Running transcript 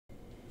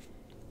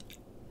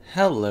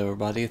Hello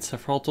everybody, it's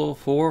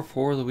Sephiroth4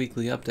 for the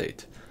weekly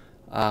update.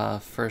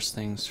 First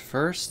things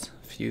first,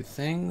 a few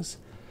things.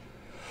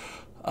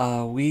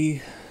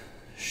 We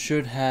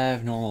should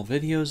have normal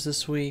videos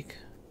this week.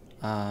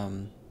 I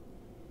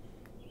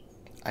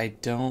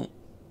don't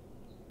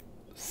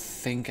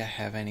think I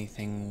have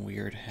anything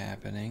weird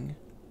happening.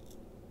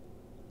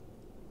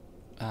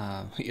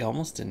 We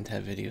almost didn't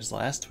have videos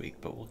last week,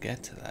 but we'll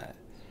get to that.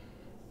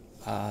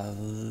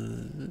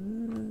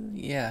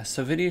 Yeah,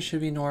 so videos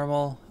should be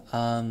normal.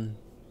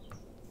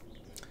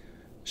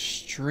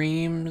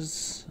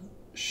 Streams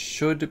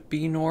should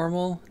be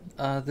normal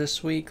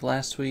this week.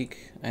 Last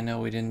week, I know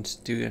we didn't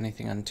do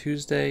anything on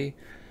Tuesday.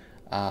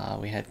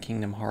 We had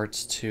Kingdom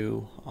Hearts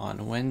 2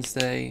 on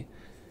Wednesday.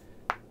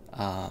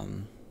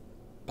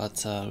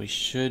 But we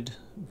should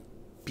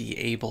be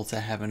able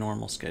to have a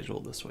normal schedule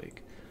this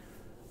week.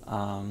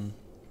 Yeah,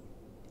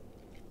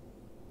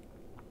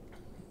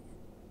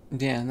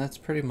 and that's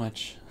pretty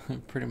much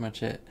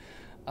it.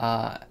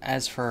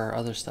 As for our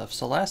other stuff,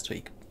 so last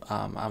week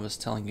I was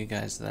telling you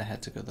guys that I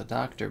had to go to the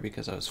doctor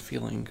because I was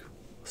feeling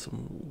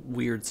some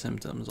weird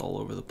symptoms all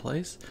over the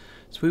place.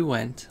 So we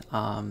went.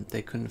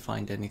 They couldn't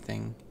find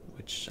anything,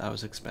 which I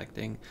was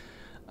expecting.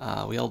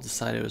 We all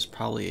decided it was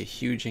probably a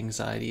huge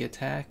anxiety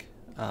attack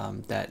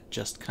that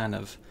just kind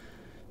of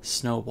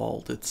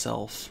snowballed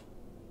itself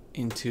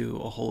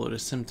into a whole load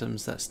of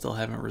symptoms that still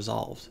haven't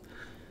resolved.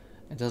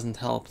 It doesn't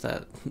help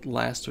that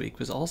last week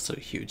was also a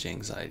huge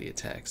anxiety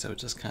attack, so it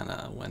just kind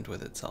of went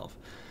with itself.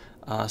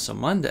 So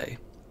Monday,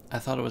 I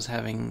thought I was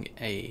having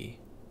a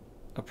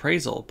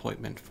appraisal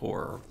appointment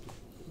for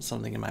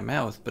something in my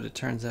mouth, but it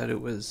turns out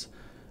it was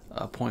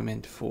an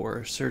appointment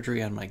for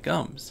surgery on my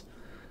gums.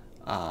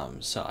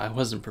 So I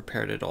wasn't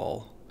prepared at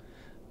all,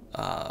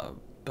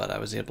 but I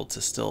was able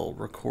to still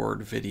record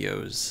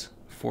videos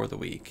for the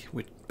week,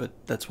 but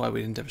that's why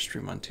we didn't have a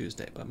stream on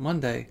Tuesday. But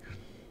Monday,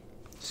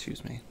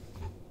 excuse me.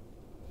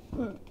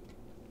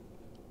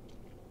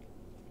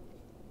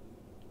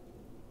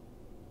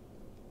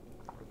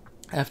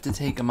 I have to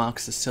take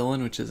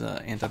amoxicillin, which is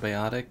an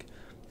antibiotic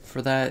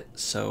for that,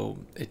 so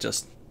it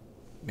just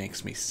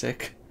makes me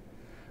sick.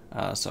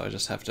 So I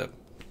just have to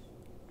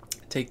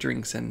take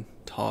drinks and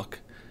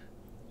talk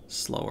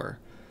slower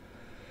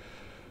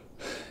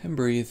and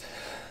breathe.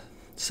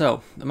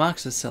 So,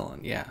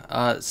 amoxicillin,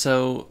 yeah.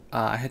 So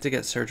I had to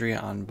get surgery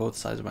on both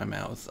sides of my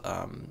mouth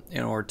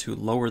in order to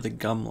lower the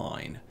gum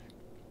line,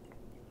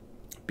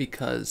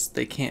 because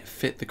they can't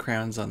fit the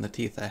crowns on the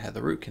teeth that had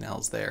the root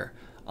canals there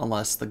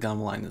unless the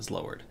gum line is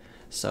lowered.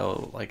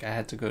 So, like, I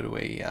had to go to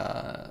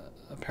a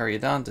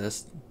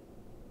periodontist,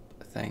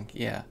 I think,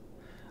 yeah.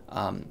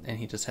 And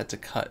he just had to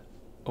cut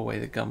away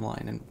the gum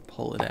line and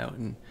pull it out.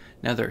 And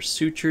now there are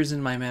sutures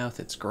in my mouth.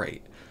 It's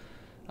great.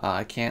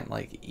 I can't,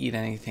 like, eat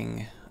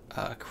anything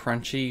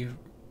crunchy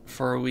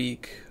for a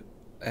week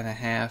and a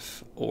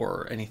half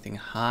or anything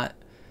hot.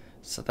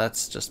 So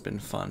that's just been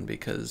fun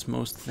because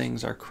most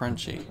things are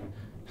crunchy.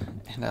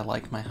 And I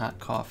like my hot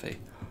coffee.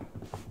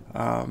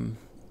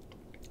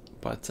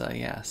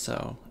 Yeah,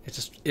 so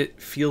it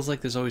feels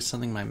like there's always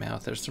something in my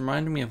mouth. It's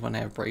reminding me of when I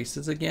have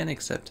braces again,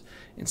 except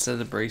instead of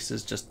the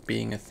braces just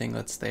being a thing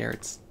that's there,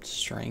 it's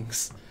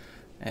strings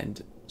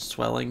and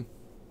swelling.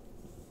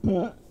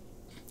 And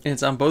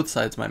it's on both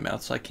sides of my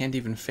mouth, so I can't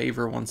even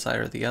favor one side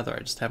or the other. I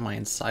just have my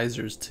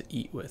incisors to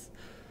eat with.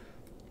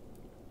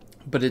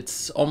 But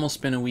it's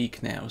almost been a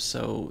week now,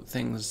 so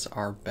things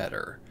are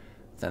better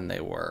than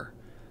they were.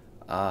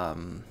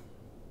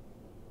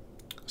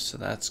 So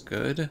that's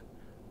good.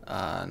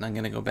 And I'm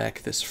gonna go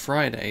back this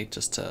Friday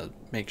just to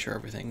make sure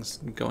everything's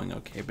going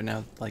okay. But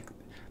now, like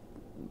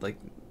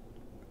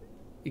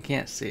you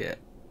can't see it.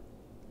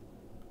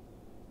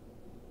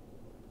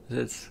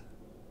 It's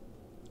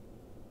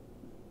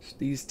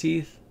these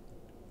teeth.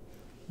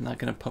 I'm not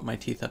gonna put my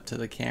teeth up to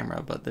the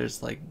camera, but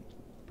there's like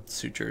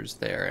sutures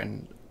there,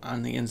 and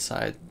on the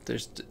inside,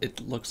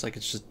 it looks like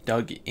it's just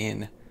dug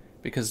in,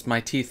 because my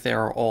teeth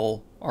there are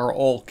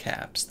all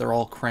caps. They're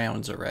all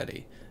crowns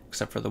already,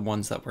 except for the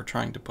ones that we're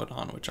trying to put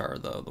on, which are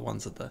the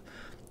ones at the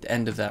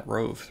end of that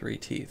row of 3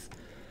 teeth.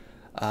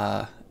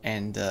 So,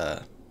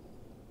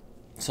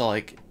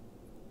 like,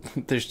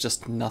 there's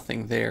just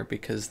nothing there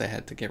because they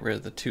had to get rid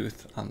of the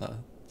tooth on the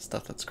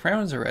stuff that's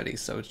crowns already,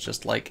 so it's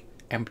just like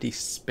empty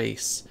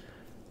space,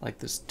 like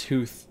this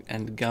tooth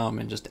and gum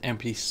and just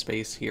empty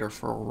space here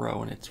for a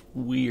row, and it's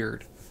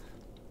weird.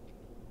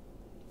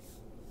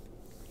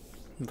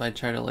 If I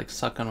try to, like,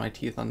 suck on my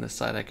teeth on this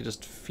side, I could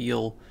just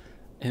feel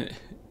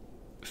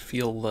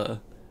the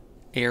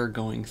air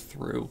going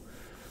through.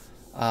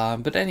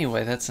 But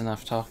anyway, that's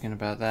enough talking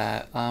about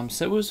that.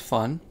 So it was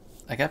fun.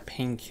 I got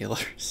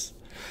painkillers.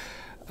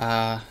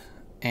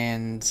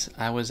 And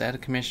I was out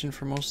of commission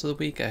for most of the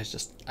week. I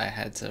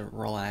had to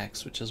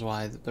relax, which is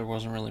why there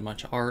wasn't really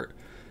much art.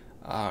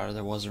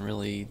 There wasn't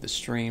really the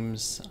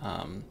streams.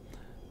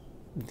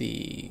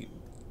 The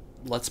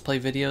Let's Play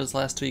videos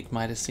last week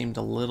might have seemed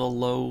a little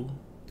low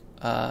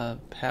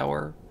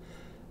power.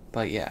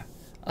 But yeah.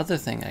 Other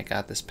thing I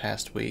got this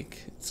past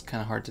week, it's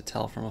kind of hard to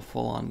tell from a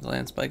full-on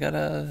glance, but I got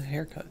a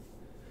haircut.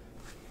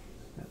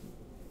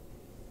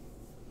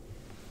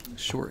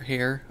 short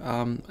hair.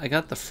 I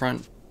got the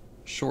front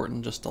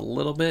shortened just a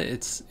little bit.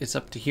 It's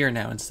up to here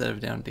now instead of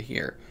down to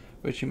here.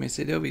 Which you may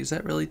say, Dobie, is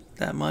that really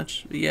that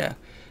much? But yeah,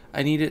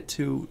 I need it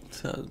to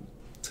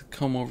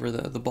comb over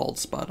the bald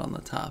spot on the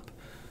top.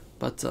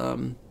 But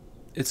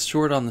it's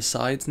short on the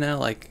sides now,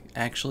 like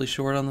actually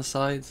short on the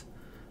sides.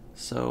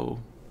 So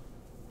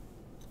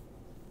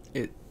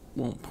it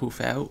won't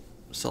poof out.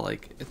 So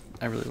like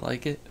I really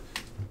like it.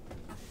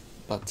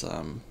 But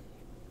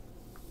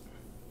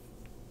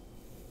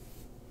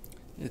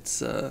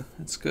it's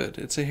good.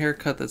 It's a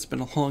haircut that's been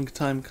a long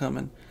time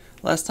coming.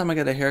 Last time I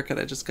got a haircut,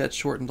 I just got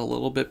shortened a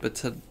little bit,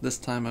 but this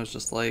time I was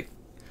just like,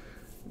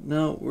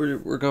 no,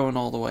 we're going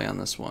all the way on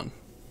this one.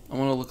 I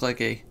want to look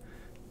like a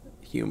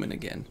human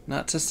again.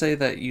 Not to say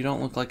that you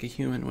don't look like a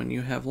human when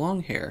you have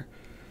long hair,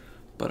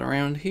 but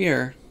around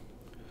here,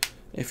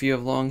 if you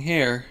have long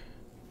hair,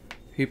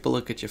 people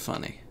look at you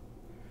funny.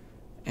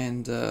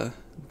 And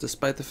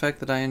despite the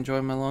fact that I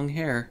enjoy my long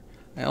hair,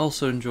 I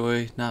also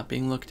enjoy not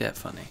being looked at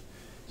funny.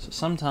 So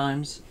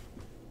sometimes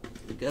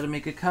you gotta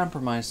make a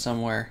compromise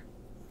somewhere.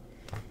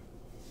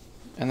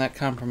 And that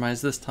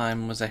compromise this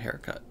time was a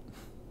haircut.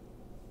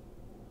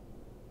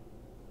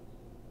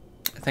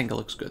 I think it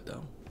looks good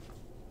though.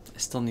 I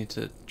still need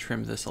to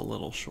trim this a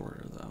little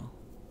shorter though.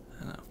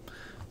 I know.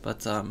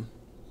 But I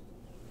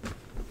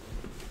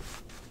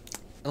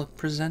look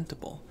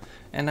presentable.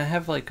 And I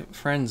have like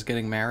friends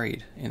getting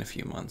married in a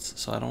few months,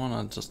 so I don't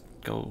want to just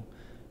go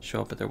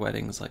show up at their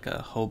weddings like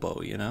a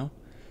hobo, you know?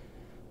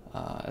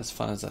 As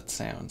fun as that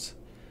sounds.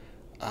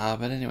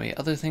 But anyway,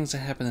 other things that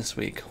happened this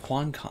week.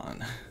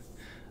 HuanCon.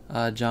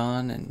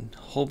 John and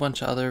a whole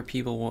bunch of other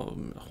people,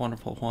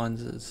 wonderful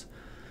ones,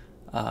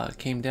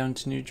 came down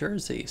to New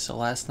Jersey. So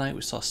last night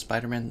we saw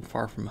Spider-Man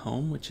Far From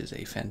Home, which is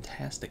a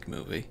fantastic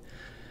movie.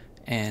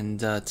 And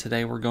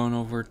today we're going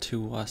over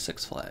to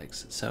Six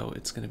Flags, so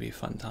it's going to be a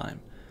fun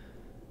time.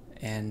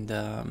 And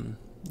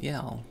yeah,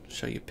 I'll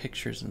show you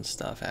pictures and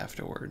stuff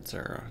afterwards,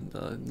 or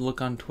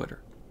look on Twitter.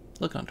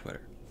 Look on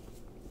Twitter.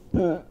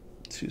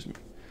 Excuse me.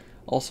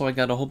 Also, I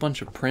got a whole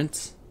bunch of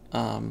prints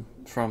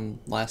from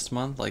last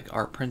month, like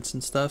art prints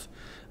and stuff.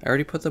 I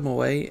already put them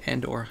away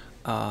and or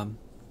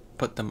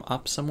put them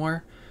up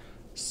somewhere,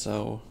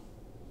 so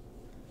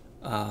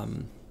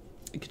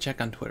you can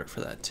check on Twitter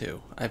for that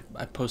too. I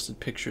posted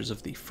pictures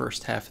of the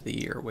first half of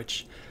the year,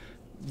 which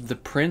the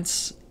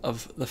prints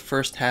of the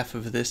first half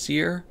of this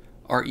year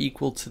are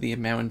equal to the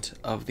amount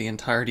of the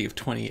entirety of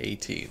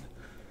 2018,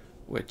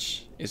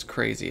 which is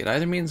crazy. It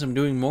either means I'm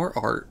doing more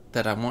art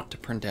that I want to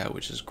print out,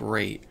 which is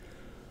great,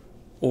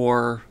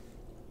 or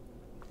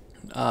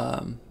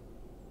I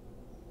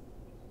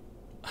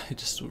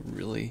just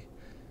really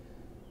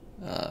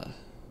I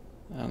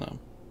don't know,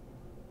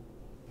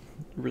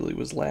 really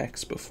was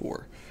lax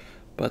before,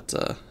 but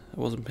I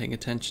wasn't paying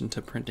attention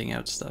to printing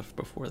out stuff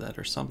before that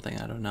or something,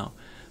 I don't know.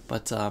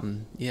 But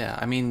yeah,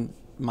 I mean,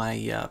 my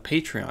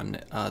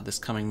Patreon this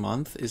coming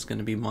month is going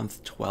to be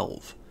month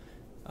 12,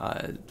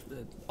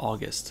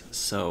 August,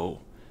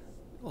 so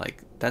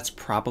like that's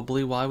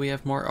probably why we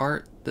have more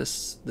art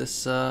this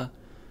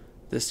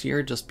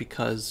year, just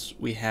because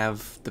we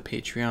have the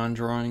Patreon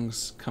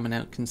drawings coming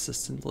out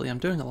consistently. I'm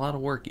doing a lot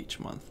of work each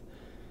month.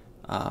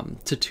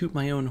 To toot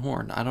my own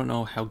horn, I don't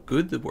know how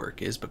good the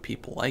work is, but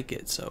people like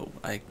it, so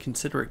I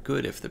consider it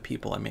good if the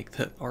people I make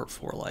the art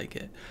for like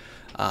it.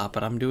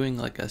 But I'm doing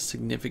like a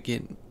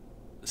significantly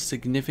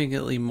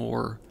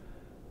more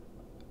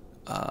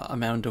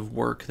amount of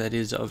work that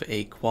is of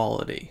a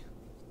quality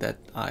that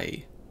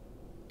I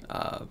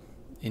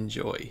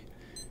enjoy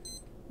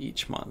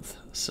each month,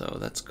 so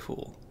that's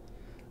cool.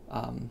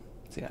 So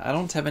yeah, I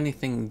don't have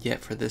anything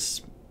yet for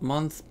this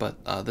month,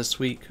 but this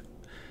week,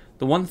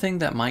 the one thing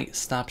that might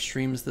stop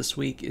streams this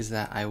week is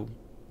that I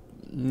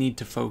need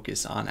to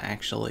focus on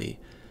actually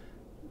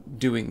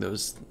doing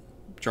those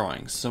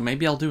drawings. So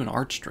maybe I'll do an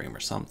art stream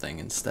or something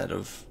instead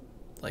of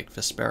like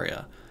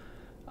Vesperia,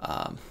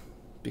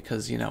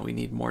 because you know we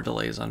need more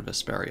delays on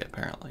Vesperia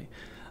apparently.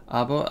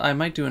 But I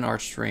might do an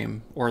art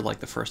stream, or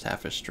like the first half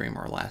of a stream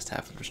or last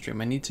half of a stream.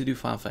 I need to do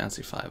Final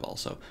Fantasy V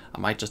also. I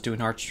might just do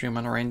an art stream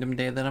on a random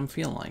day that I'm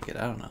feeling like it.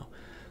 I don't know.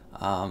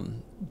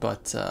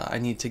 But I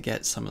need to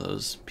get some of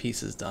those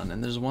pieces done.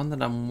 And there's one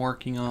that I'm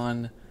working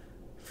on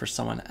for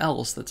someone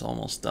else that's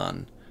almost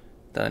done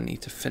that I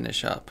need to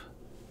finish up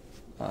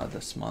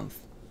this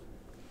month.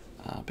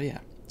 But yeah,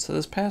 so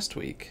this past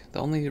week, the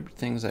only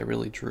things I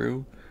really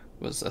drew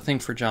was a thing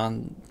for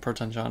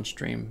Proton John's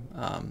stream.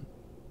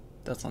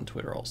 That's on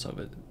Twitter also,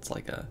 but it's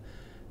like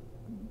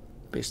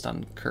based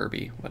on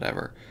Kirby,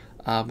 whatever.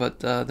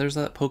 But there's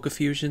that Poke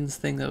Fusions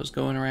thing that was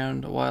going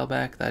around a while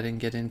back that I didn't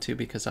get into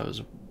because I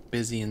was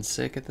busy and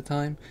sick at the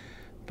time.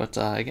 But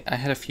I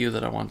had a few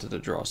that I wanted to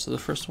draw. So the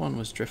first one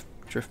was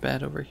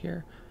Driftbat over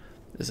here.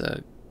 There's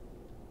a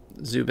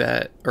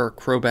Zubat or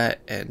Crobat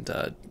and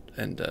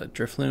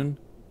Drifloon,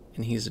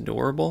 and he's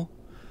adorable.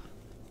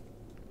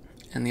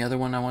 And the other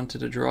one I wanted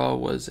to draw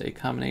was a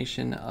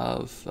combination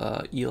of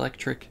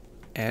Electric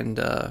and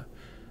or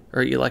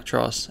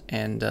Electros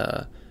and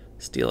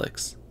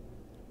Steelix.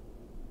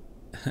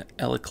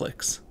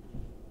 Eliclix.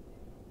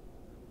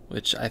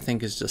 which I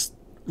think is just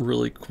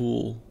really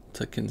cool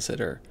to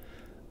consider.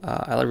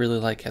 I really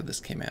like how this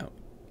came out.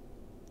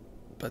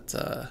 But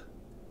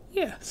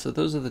yeah, so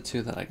those are the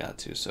two that I got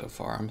to so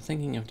far. I'm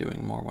thinking of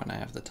doing more when I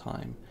have the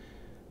time,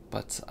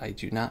 but I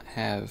do not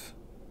have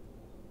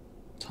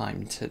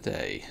time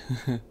today.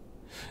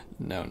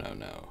 No, no,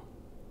 no.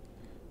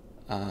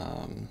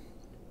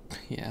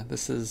 Yeah,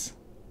 this is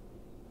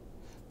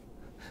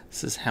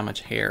how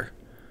much hair.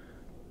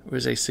 It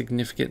was a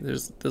significant.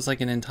 There's like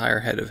an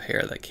entire head of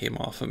hair that came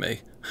off of me.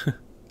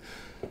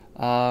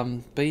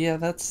 But yeah,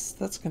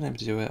 that's gonna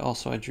do it.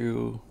 Also, I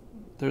drew.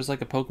 There's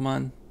like a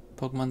Pokemon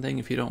thing.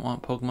 If you don't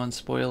want Pokemon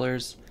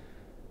spoilers,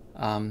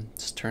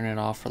 just turn it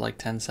off for like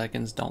 10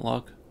 seconds. Don't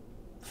look.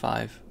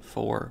 5,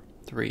 4,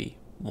 3,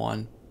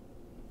 1.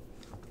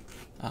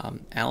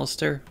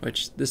 Alistair,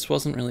 which this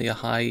wasn't really a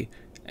high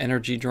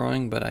energy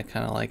drawing, but I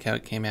kind of like how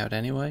it came out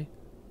anyway.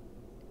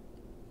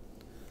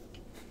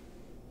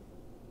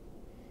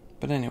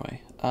 But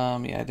anyway,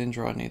 yeah, I didn't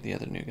draw any of the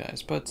other new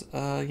guys. But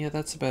yeah,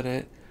 that's about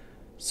it.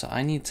 So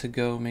I need to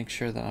go make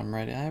sure that I'm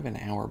ready. I have an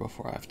hour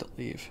before I have to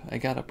leave. I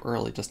got up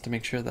early just to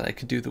make sure that I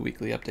could do the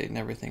weekly update and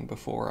everything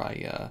before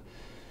I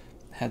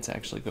had to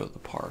actually go to the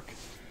park.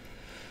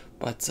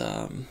 But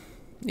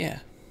yeah,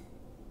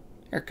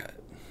 haircut.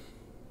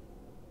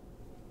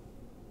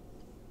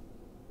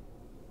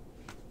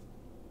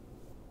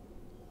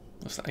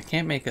 Listen, I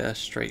can't make a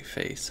straight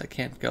face. I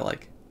can't go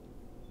like.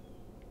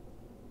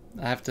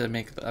 I have to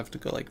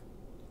go like.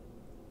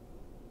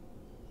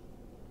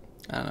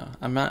 I don't know.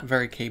 I'm not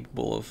very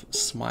capable of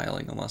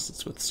smiling unless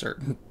it's with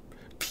certain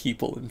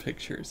people in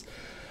pictures.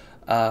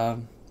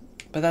 But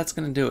that's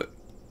gonna do it.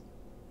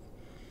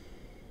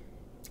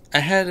 I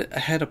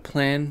had a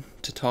plan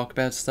to talk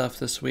about stuff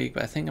this week,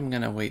 but I think I'm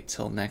gonna wait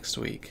till next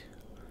week.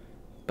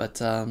 But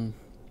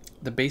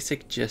the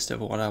basic gist of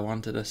what I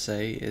wanted to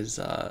say is,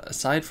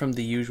 aside from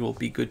the usual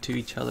be good to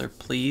each other,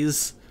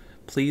 please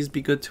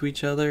be good to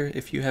each other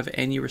if you have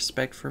any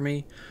respect for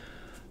me.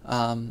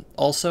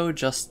 Also,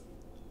 just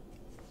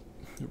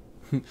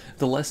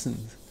the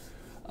lessons.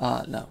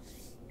 No.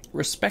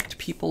 Respect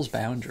people's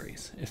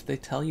boundaries. If they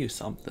tell you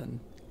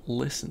something,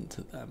 listen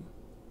to them.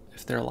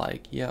 If they're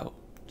like, yo,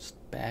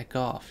 just back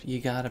off,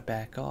 you gotta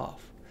back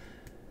off.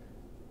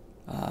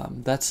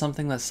 That's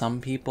something that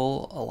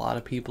a lot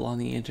of people on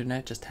the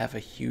internet just have a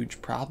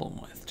huge problem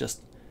with.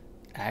 Just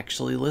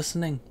actually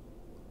listening.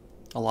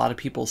 A lot of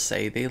people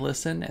say they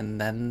listen and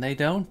then they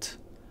don't.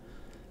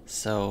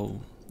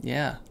 So,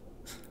 yeah.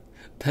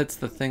 That's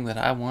the thing that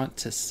I want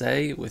to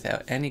say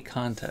without any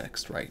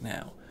context right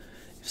now.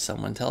 If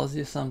someone tells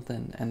you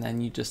something and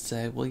then you just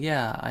say, well,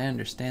 yeah, I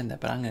understand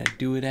that, but I'm going to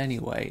do it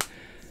anyway,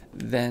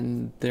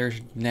 then they're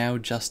now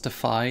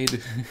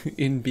justified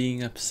in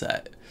being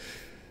upset.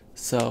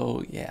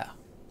 So, yeah.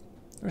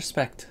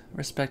 Respect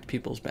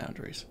people's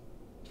boundaries.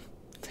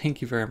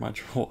 Thank you very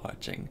much for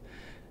watching,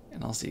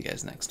 and I'll see you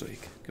guys next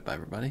week. Goodbye,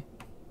 everybody.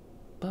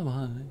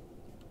 Bye-bye.